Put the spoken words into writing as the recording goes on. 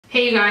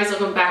Hey you guys,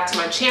 welcome back to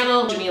my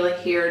channel. Jamila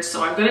here.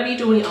 So I'm gonna be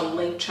doing a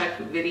link check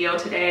video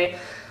today.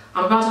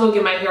 I'm about to go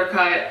get my hair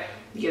cut,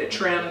 get it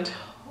trimmed,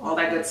 all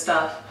that good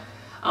stuff.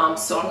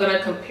 So I'm gonna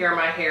compare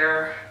my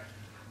hair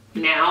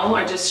now.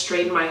 I just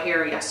straightened my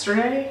hair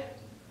yesterday.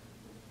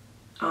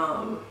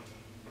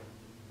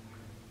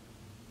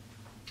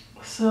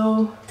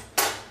 So,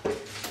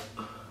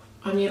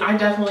 I mean, I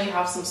definitely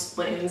have some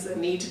split ends that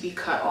need to be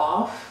cut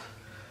off,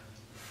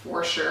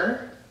 for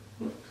sure.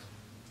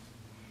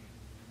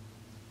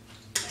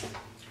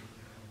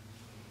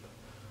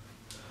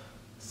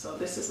 So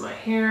this is my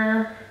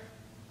hair.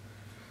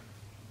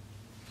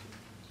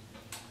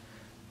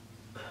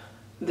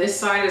 This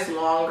side is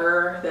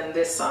longer than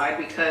this side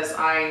because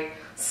I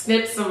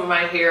snipped some of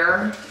my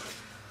hair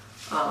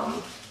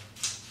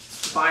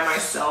by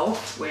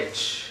myself,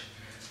 which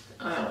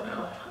I don't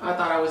know. I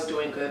thought I was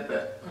doing good,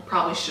 but I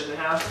probably shouldn't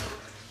have.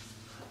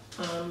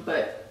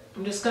 But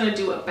I'm just gonna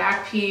do a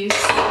back piece.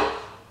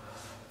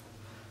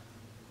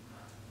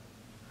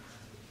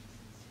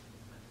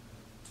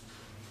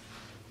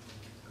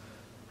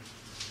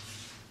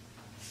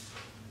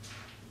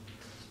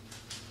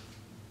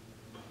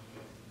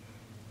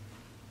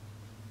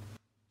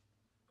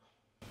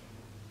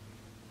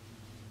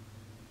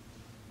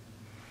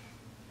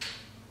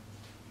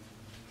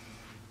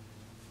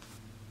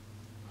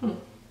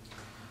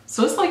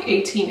 So it's like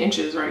 18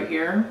 inches right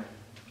here.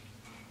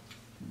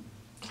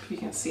 If you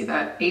can see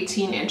that,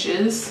 18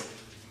 inches.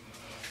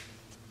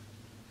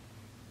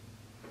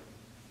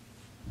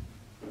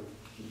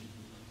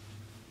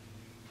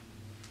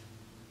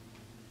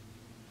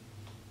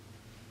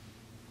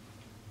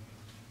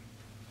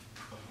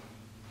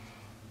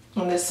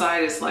 On this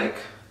side is like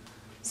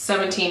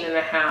 17 and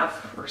a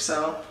half or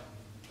so.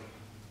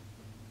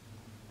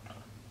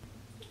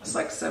 It's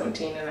like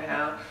 17 and a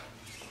half.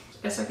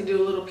 Guess I could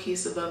do a little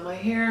piece above my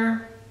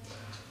hair.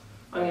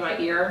 I mean my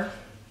ear.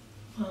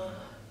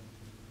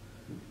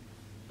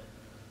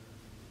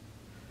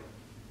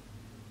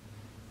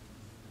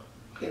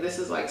 Okay, this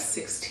is like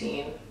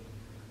 16.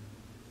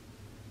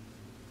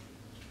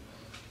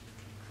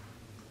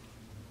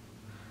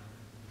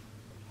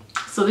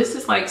 So this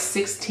is like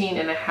 16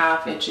 and a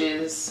half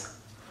inches,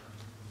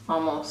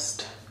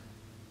 almost.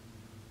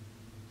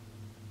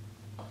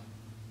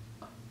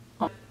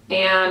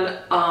 And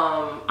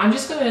I'm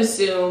just gonna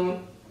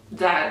assume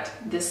that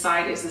this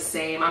side is the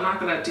same. I'm not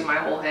gonna do my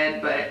whole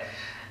head, but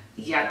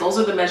yeah, those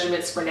are the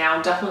measurements for now.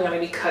 I'm definitely gonna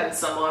be cutting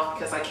some off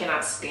because I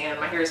cannot stand.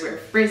 My hair is very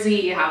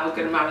frizzy. I have a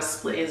good amount of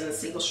split ends and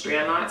single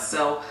strand knots.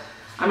 So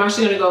I'm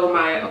actually gonna go to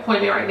my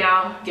appointment right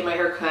now, get my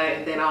hair cut,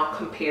 and then I'll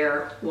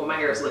compare what my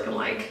hair is looking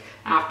like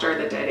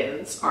after the dead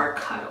ends are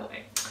cut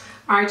away.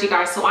 All right, you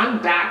guys, so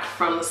I'm back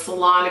from the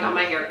salon. I got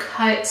my hair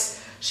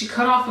cut. She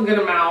cut off a good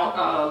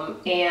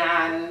amount,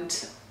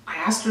 and I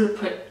asked her to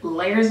put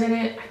layers in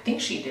it. I think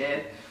she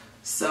did.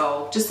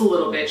 So just a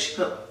little bit. She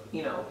put,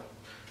 you know,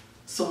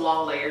 some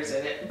long layers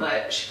in it,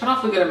 but she cut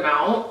off a good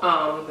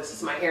amount. This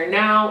is my hair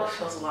now. It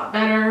feels a lot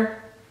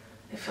better.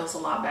 It feels a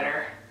lot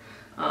better.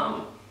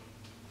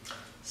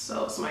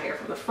 So it's my hair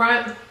from the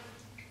front.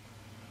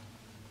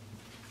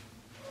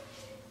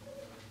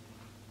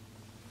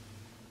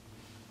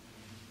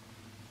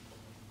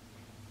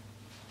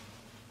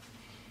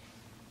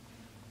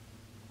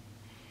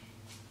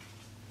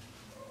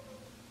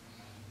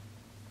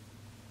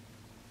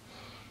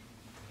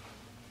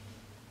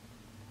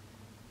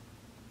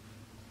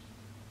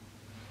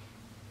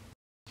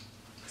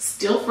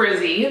 Still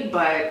frizzy,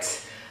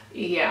 but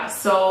yeah,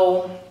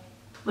 so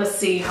let's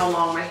see how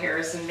long my hair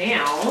is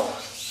now.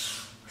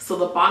 So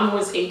the bottom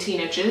was 18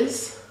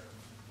 inches.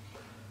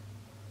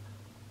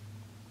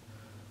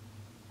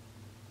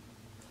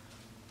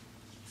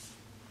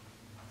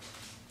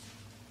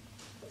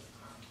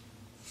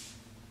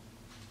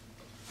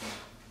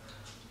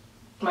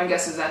 My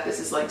guess is that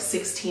this is like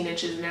 16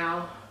 inches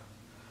now.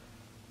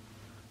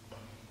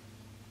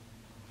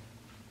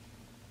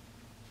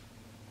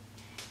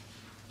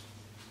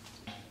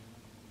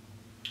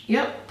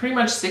 Yep, pretty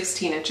much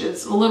 16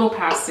 inches, a little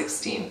past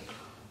 16.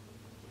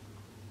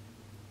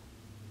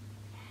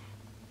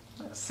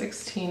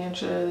 16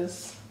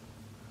 inches.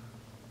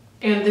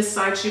 And this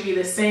side should be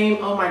the same.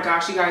 Oh my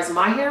gosh, you guys,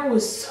 my hair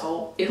was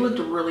it looked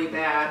really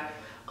bad.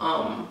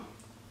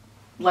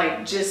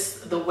 Like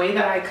just the way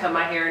that I cut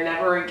my hair,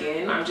 never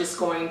again. I'm just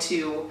going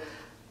to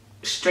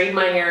straighten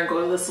my hair and go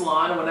to the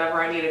salon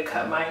whenever I need to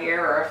cut my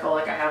hair or I feel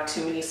like I have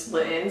too many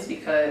split ends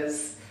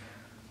because,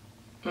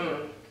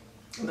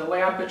 the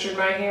way I butchered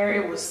my hair,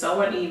 it was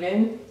so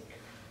uneven.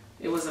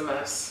 It was a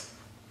mess.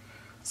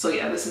 So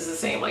yeah, this is the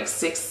same, like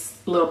a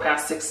little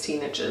past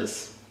 16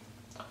 inches.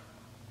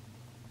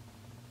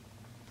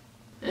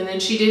 And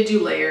then she did do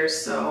layers,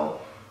 so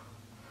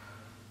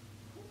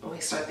at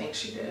least I think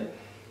she did.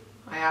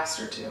 I asked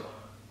her to.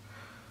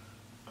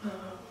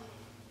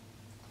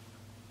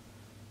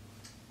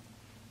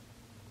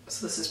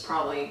 So this is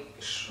probably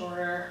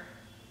shorter.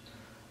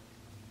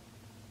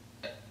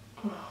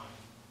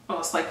 Oh,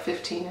 it's like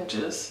 15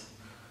 inches.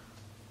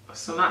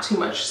 So not too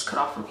much, just cut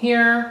off from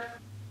here.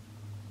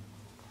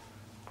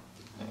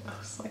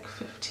 It's like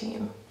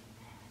 15.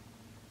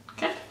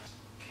 Okay.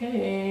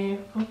 Okay,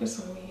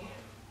 focus on me.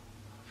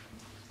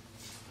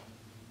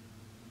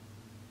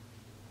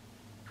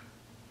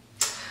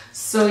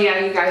 So yeah,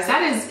 you guys,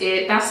 that is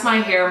it. That's my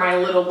hair, my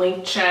little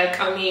length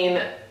check. I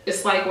mean,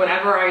 it's like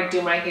whenever I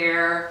do my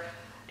hair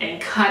and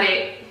cut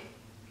it,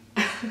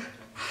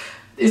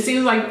 it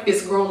seems like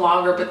it's grown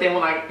longer, but then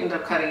when I end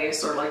up cutting it, it's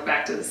sort of like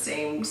back to the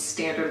same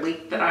standard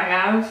length that I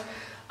have.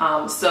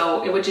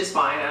 So which is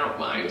fine, I don't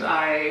mind.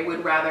 I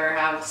would rather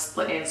have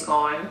split ends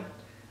gone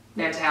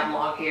than to have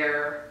long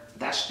hair.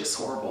 That's just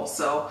horrible.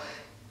 So,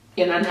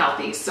 and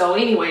unhealthy. So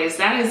anyways,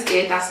 that is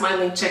it. That's my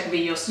length check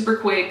video. Super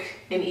quick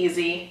and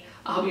easy.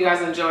 I hope you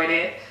guys enjoyed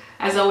it.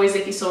 As always,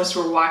 thank you so much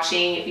for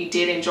watching. If you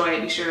did enjoy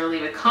it, be sure to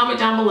leave a comment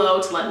down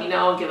below to let me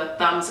know and give a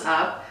thumbs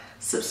up.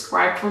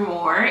 Subscribe for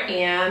more,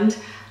 and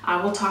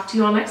I will talk to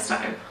you all next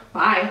time.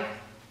 Bye.